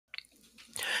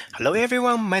Hello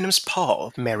everyone, my name is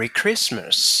Paul. Merry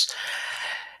Christmas.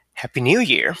 Happy New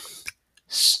Year.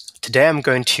 Today I'm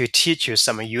going to teach you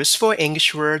some useful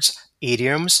English words,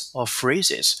 idioms, or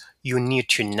phrases you need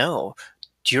to know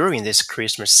during this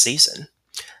Christmas season.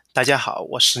 大家好，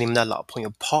我是你们的老朋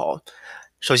友 Paul。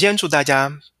首先祝大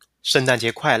家圣诞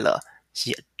节快乐，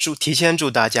也提前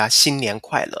祝大家新年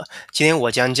快乐。今天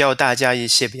我将教大家一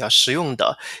些比较实用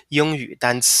的英语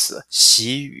单词、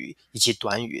习语以及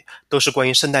短语，都是关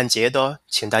于圣诞节的哦，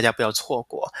请大家不要错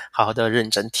过，好好的认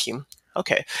真听。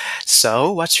Okay,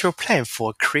 so what's your plan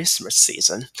for Christmas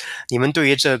season? 你们对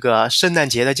于这个圣诞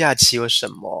节的假期有什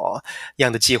么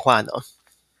样的计划呢？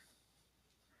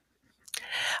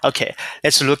 Okay,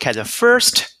 let's look at the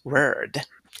first word.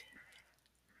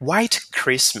 White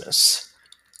Christmas.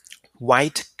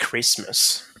 White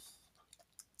Christmas.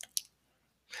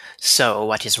 So,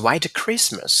 what is White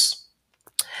Christmas?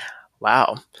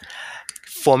 Wow.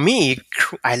 For me,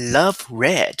 I love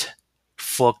red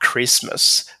for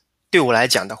Christmas. 对我来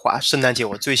讲的话，圣诞节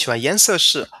我最喜欢颜色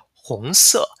是红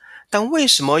色。但为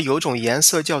什么有种颜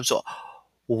色叫做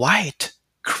White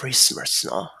Christmas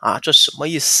呢？这什么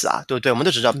意思啊？对不对？我们都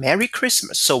知道 Merry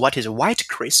Christmas. So what is White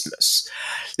Christmas?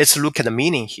 Let's look at the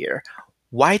meaning here.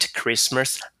 White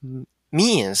Christmas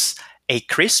means a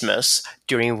Christmas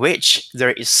during which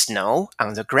there is snow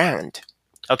on the ground.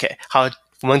 OK, 好，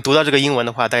我们读到这个英文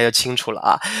的话，大家就清楚了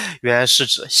啊。原来是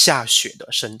指下雪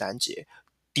的圣诞节，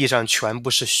地上全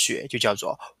部是雪，就叫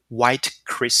做 White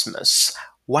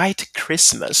Christmas。White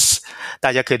Christmas，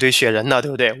 大家可以对雪人了，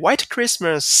对不对 ？White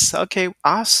Christmas， OK,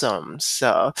 awesome.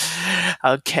 So,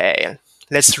 OK,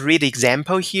 let's read the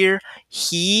example here.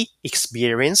 He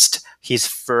experienced his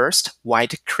first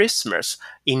white Christmas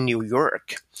in New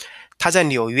York. 他在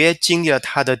纽约经历了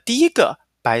他的第一个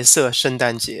白色圣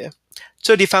诞节。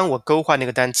这地方我勾画那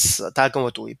个单词，大家跟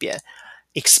我读一遍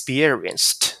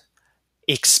 ：experienced，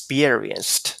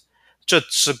 experienced。这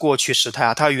是过去时态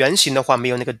啊，它原型的话没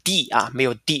有那个 d 啊，没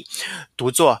有 d， 读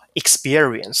作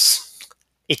experience，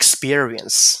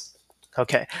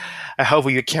 experience。Okay, I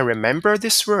hope you can remember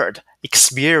this word,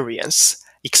 experience,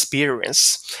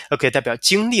 experience. Okay, 代表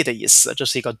经历的意思，这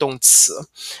是一个动词。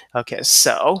Okay,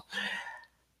 so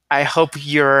I hope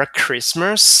your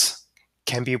Christmas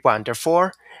can be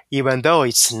wonderful, even though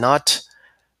it's not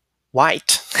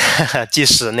white. 即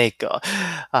使那个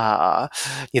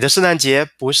你的圣诞节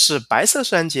不是白色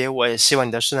圣诞节，我也希望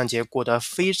你的圣诞节过得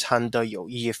非常的有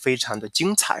意义，非常的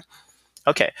精彩。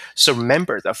Okay, so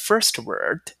remember the first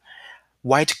word,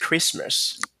 White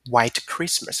Christmas, White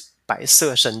Christmas, 白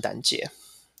色圣诞节。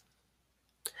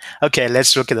Okay,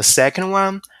 let's look at the second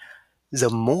one, the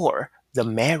more, the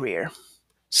merrier.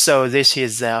 So this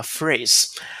is a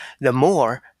phrase, the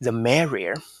more, the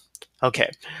merrier.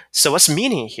 Okay, so what's the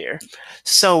meaning here?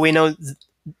 So we know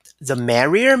the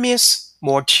merrier means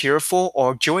more cheerful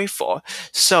or joyful.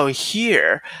 So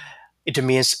here it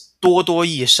means 多多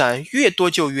益善，越多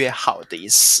就越好的意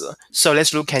思。So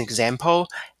let's look at an example.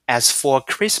 As for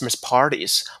Christmas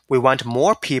parties, we want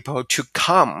more people to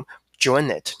come join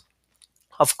it.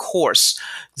 Of course,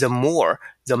 the more,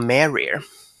 the merrier.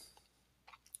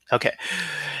 OK,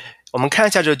 我们看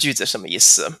一下这个句子什么意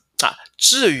思啊？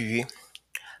至于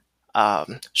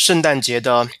圣诞节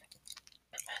的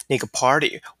那个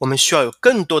party， 我们需要有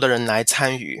更多的人来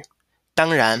参与。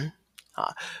当然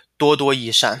多多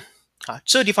益善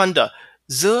这地方的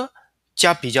the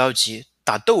加比较级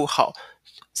打逗号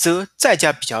the 再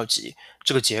加比较级，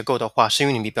这个结构的话是英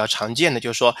语里面比较常见的，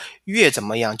就是说越怎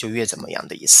么样就越怎么样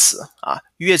的意思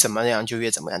越怎么样就越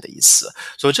怎么样的意思。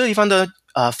所以这地方的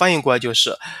翻译过来就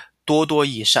是多多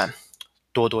益善，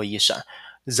多多益善。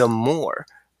The more,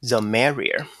 the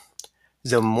merrier.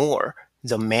 The more,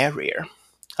 the merrier.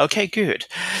 Okay, good.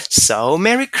 So,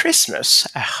 Merry Christmas.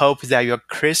 I hope that your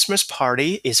Christmas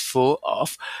party is full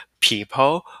of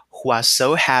people who are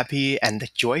so happy and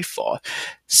joyful.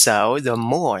 So, the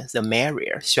more, the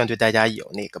merrier. 希望对大家有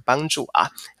那个帮助啊。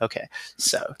Okay,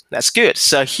 so that's good.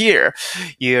 So here,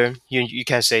 you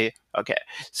can say, okay,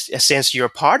 since your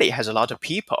party has a lot of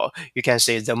people, you can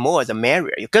say the more, the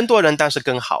merrier. 有更多人当然是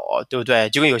更好哦，对不对？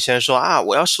就跟有些人说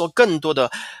我要收更多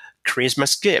的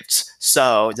Christmas gifts,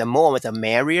 so the more the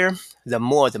merrier, the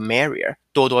more the merrier,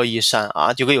 多多益善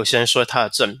就跟有些人说他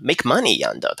这 make money 一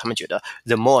样的，他们觉得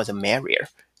the more the merrier.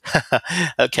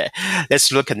 Okay,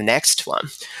 let's look at the next one.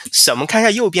 So 我们看一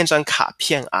下右边这张卡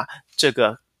片这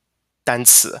个单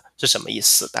词是什么意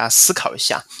思？大家思考一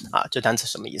下这单词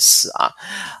什么意思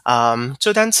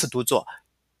这单词读作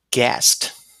guest,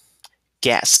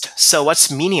 guest. So what's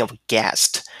the meaning of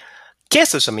guest?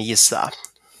 Guest 是什么意思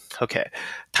OK,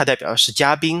 它代表的是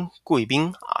嘉宾、贵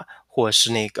宾或者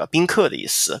是那个宾客的意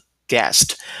思。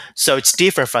guest. So it's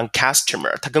different from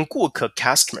customer. 它跟顾客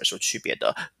customer 是有区别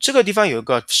的。这个地方有一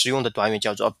个实用的短语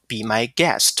叫做 be my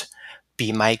guest. Be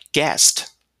my guest.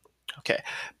 Okay,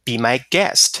 be my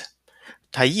guest.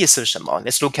 它意思是什么？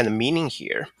 Let's look at the meaning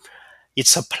here.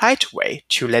 It's a polite way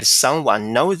to let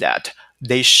someone know that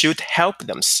they should help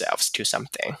themselves to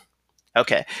something.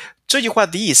 OK, 这句话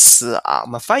的意思啊，我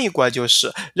们翻译过来就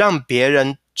是让别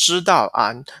人知道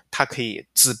啊，他可以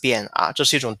自便啊，这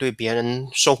是一种对别人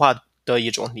说话的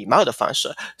一种礼貌的方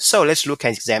式。So let's look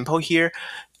at an example here.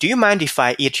 Do you mind if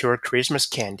I eat your Christmas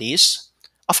candies?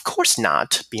 Of course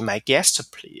not. Be my guest,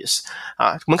 please.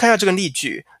 啊，我们看一下这个例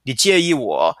句。你介意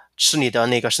我吃你的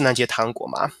那个圣诞节糖果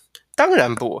吗？当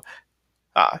然不。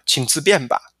啊，请自便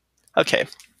吧。OK。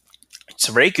It's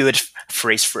a very good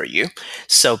phrase for you.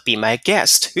 So be my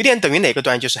guest. 有点等于哪个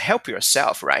短语就是 help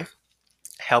yourself, right?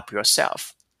 Help yourself.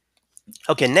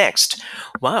 Okay, next.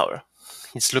 Wow,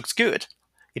 it looks good.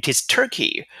 It is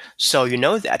turkey. So you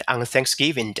know that on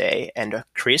Thanksgiving Day and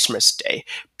Christmas Day,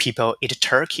 people eat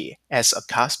turkey as a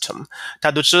custom. 大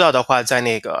家都知道的话，在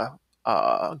那个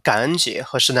感恩节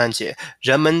和圣诞节，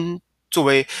人们作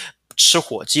为吃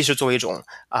火鸡是作为一种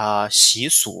习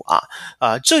俗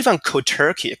啊，这地方 cold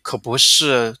turkey 可不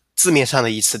是字面上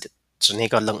的意思，指那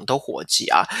个冷的火鸡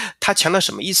啊，它强调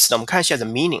什么意思呢？我们看一下 the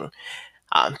meaning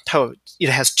啊，it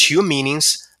has two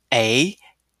meanings. A,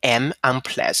 an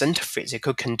unpleasant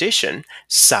physical condition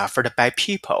suffered by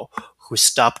people who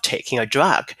stop taking a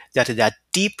drug that they are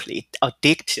deeply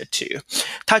addicted to.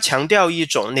 它强调一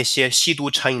种那些吸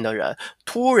毒成瘾的人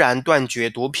突然断绝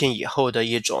毒品以后的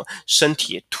一种身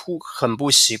体很不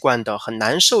习惯的、很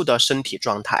难受的身体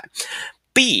状态。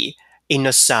B, in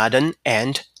a sudden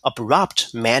and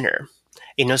abrupt manner.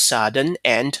 In a sudden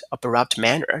and abrupt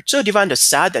manner. 这个地方的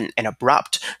sudden and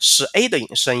abrupt 是 A 的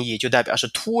引申义，就代表是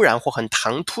突然或很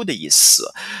唐突的意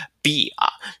思。B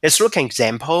let's look at an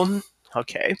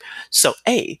example.Okay, so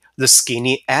A, the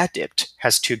skinny addict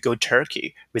has to go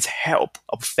turkey with help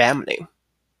of family.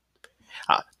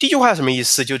 第一句话什么意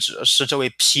思？就指的是这位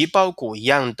皮包骨一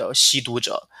样的吸毒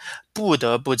者不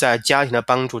得不在家庭的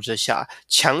帮助之下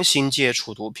强行戒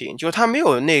除毒品，就是他没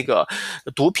有那个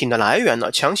毒品的来源呢，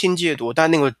强行戒毒，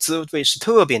但那个滋味是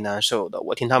特别难受的。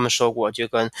我听他们说过，就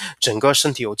跟整个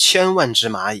身体有千万只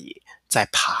蚂蚁在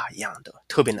爬一样的，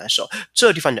特别难受。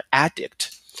这地方的 addict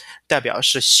代表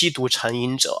是吸毒成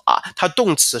瘾者啊，它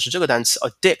动词是这个单词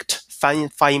addict， 发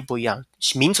音不一样，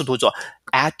名词读作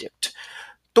addict，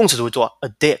 动词读作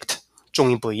addict， 重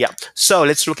音不一样。So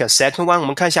let's look at second one， 我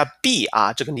们看一下 B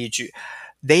这个例句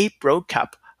 ，They broke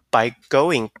up by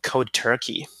going cold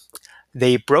turkey.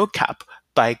 They broke up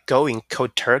by going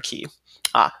cold turkey.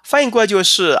 翻译过来就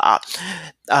是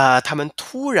他们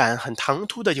突然很唐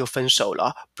突的就分手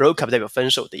了。Broke up 代表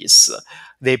分手的意思。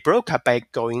They broke up by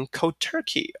going cold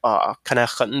turkey. 看来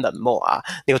很冷漠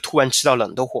那个突然吃到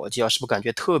冷的火鸡是不是感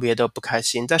觉特别的不开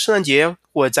心？在圣诞节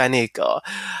或者在那个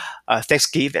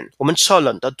Thanksgiving， 我们吃到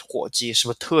冷的火鸡是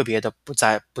不是特别的不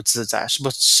自在？是不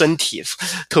是身体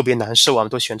特别难受？我们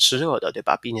都喜欢吃热的，对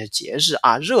吧？毕竟是节日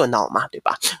热闹嘛，对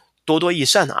吧？多多益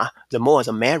善the more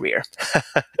the merrier.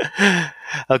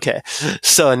 Okay,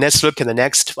 so let's look at the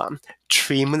next one.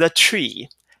 Trim the tree.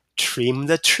 Trim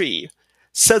the tree.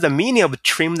 So the meaning of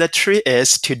trim the tree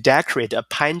is to decorate a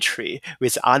pine tree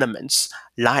with ornaments,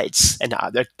 lights, and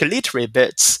other glittery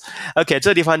bits. Okay,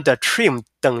 这地方的 trim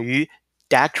等于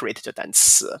decorate 这单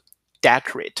词。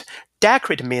Decorate.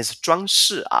 Decorate means 装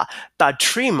饰but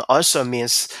trim also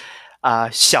means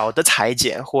小的裁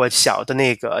剪或小的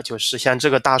那个就是像这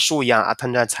个大树一样他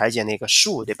们在裁剪那个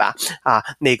树，对吧？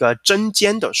那个针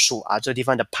尖的树这地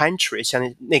方的 pine tree， 像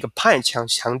那个 pine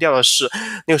强调的是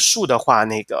那个树的话，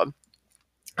那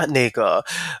个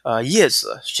叶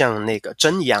子像那个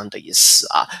针一样的意思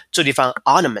这地方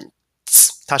ornaments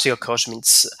它是一个可数名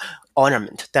词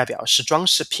 ，ornament 代表是装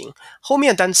饰品，后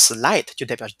面单词 light 就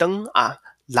代表是灯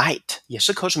Light 也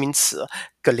是可数名词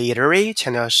 ，glittery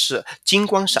强调是金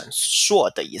光闪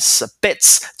烁的意思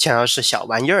 ，bits 强调是小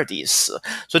玩意儿的意思，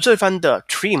所以这番的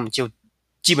trim 就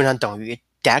基本上等于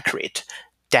decorate，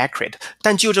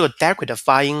 但就这个 decorate 的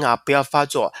发音不要发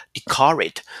作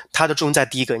decorate， 它的重音在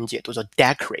第一个音节读作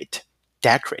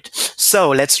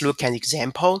decorate。So let's look at an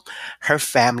example. Her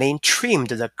family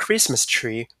trimmed the Christmas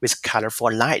tree with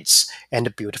colorful lights and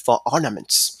beautiful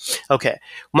ornaments. OK，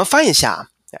 我们翻译一下。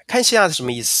看一下是什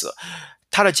么意思？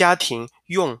他的家庭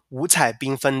用五彩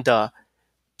缤纷的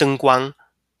灯和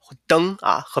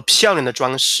漂亮的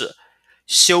装饰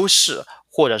修饰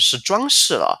或者是装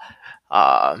饰了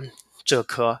这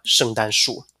棵圣诞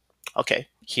树。OK,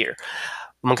 here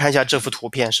我们看一下这幅图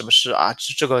片是不是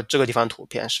这个地方图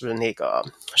片是不是那个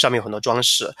上面有很多装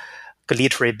饰？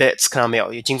 glittery bits， 看到没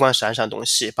有？有金光闪闪的东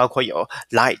西，包括有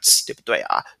lights， 对不对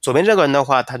啊？左边这个人的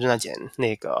话，他正在剪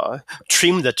那个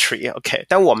trim the tree，OK，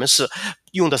但我们是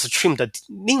用的是 trim 的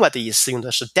另外的意思，用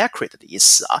的是 decorate 的意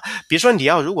思啊。比如说你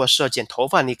如果是剪头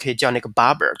发，你可以叫那个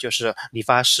barber， 就是理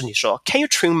发师，你说 Can you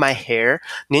trim my hair？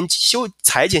 您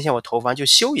裁剪一下我头发，就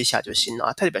修一下就行了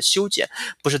啊，它代表修剪，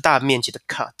不是大面积的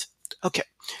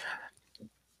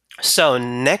cut。OK。So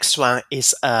next one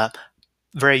is a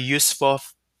very useful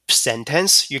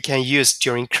sentence you can use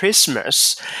during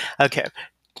Christmas. Okay,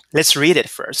 let's read it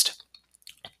first.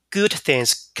 Good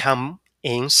things come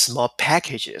in small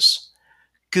packages.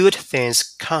 Good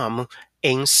things come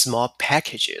in small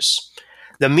packages.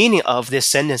 The meaning of this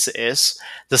sentence is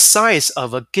the size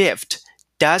of a gift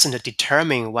doesn't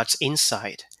determine what's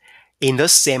inside. In the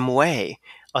same way,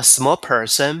 a small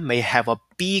person may have a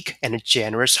big and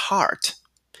generous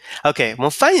heart.OK， 我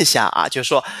们翻译一下啊，就是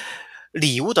说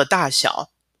礼物的大小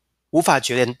无法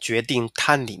决定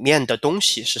它里面的东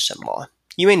西是什么，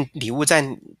因为礼物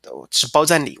是包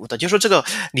在礼物的，就是说这个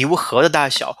礼物盒的大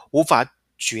小无法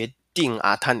决定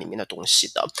啊它里面的东西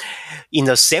的。In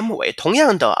the same way， 同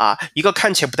样的啊，一个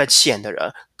看起来不太起眼的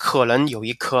人，可能有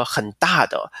一颗很大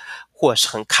的或是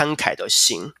很慷慨的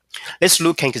心。Let's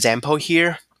look at an example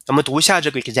here。我们读一下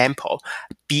这个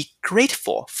example。Be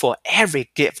grateful for every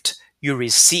gift.You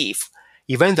receive,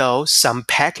 even though some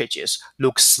packages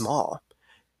look small.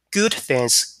 Good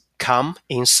things come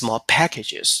in small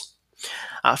packages.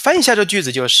 翻译一下这句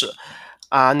子就是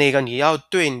你要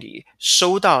对你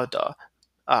收到的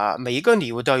每一个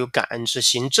礼物都要有感恩之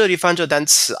心。这地方这单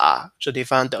词这地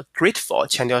方的 grateful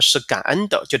强调是感恩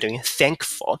的，就等于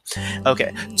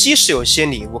thankful。OK， 即使有些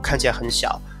礼物看起来很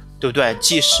小，对不对？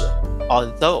即使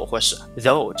although 或是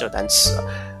though 这个单词。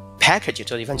package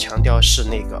这个地方强调是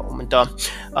那个我们的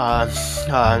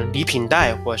礼品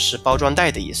袋或是包装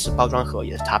袋的意思，包装盒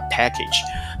也是它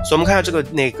package。所以我们看下这个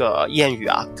谚语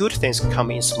good things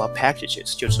come in small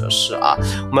packages， 就指的是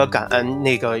我们要感恩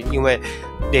因为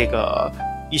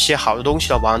一些好的东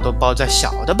西往往都包在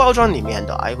小的包装里面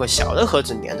的一个小的盒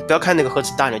子里面的。不要看那个盒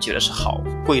子大，你觉得是好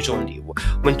贵重的礼物。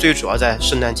我们最主要在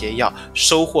圣诞节要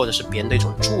收获的是别人的一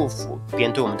种祝福，别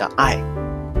人对我们的爱。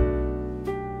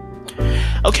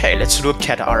Okay, let's look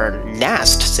at our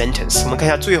last sentence. 我们看一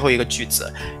下最后一个句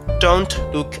子。Don't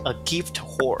look a gift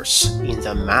horse in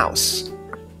the mouth.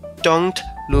 Don't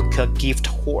look a gift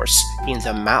horse in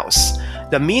the mouth.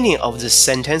 The meaning of this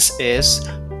sentence is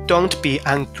don't be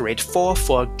ungrateful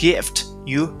for a gift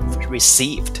you've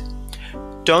received.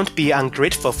 Don't be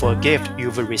ungrateful for a gift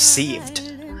you've received.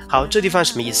 好，这地方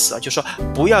什么意思就是说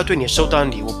不要对你收到的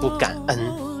礼物不感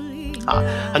恩。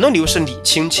很多礼物是礼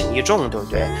轻情意重，对不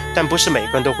对？但不是每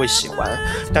个人都会喜欢。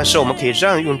但是我们可以这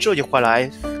样用这句话来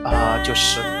就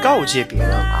是告诫别人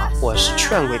或者是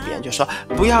劝慰别人，就是说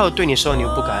不要对你收到礼物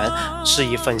不感恩，是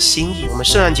一份心意。我们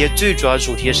圣诞节最主要的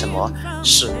主题是什么？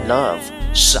是 love，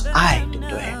 是爱，对不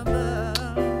对？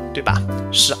对吧？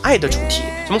是爱的主题。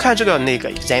我们看这个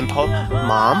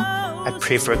example，Mom, I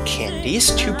prefer candies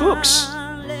to books。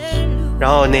然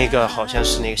后好像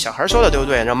是小孩说的，对不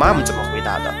对？然后妈妈怎么回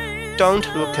答的？Don't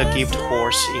look a gift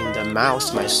horse in the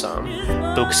mouth, my son.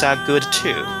 Books are good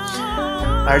too.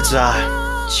 儿子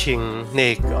请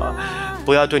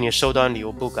不要对你收到礼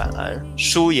物不感恩，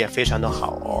书也非常的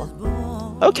好哦。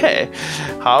OK，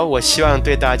 好，我希望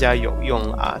对大家有用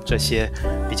这些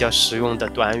比较实用的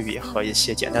短语和一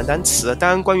些简单单词。当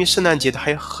然，关于圣诞节的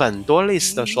还有很多类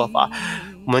似的说法，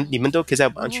你们都可以在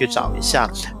网上去找一下。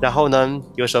然后呢，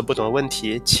有什么不懂的问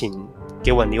题，请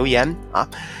给我留言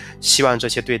希望这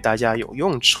些对大家有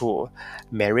用处。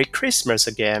Merry Christmas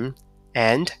again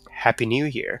and Happy New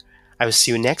Year. I will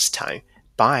see you next time.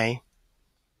 Bye.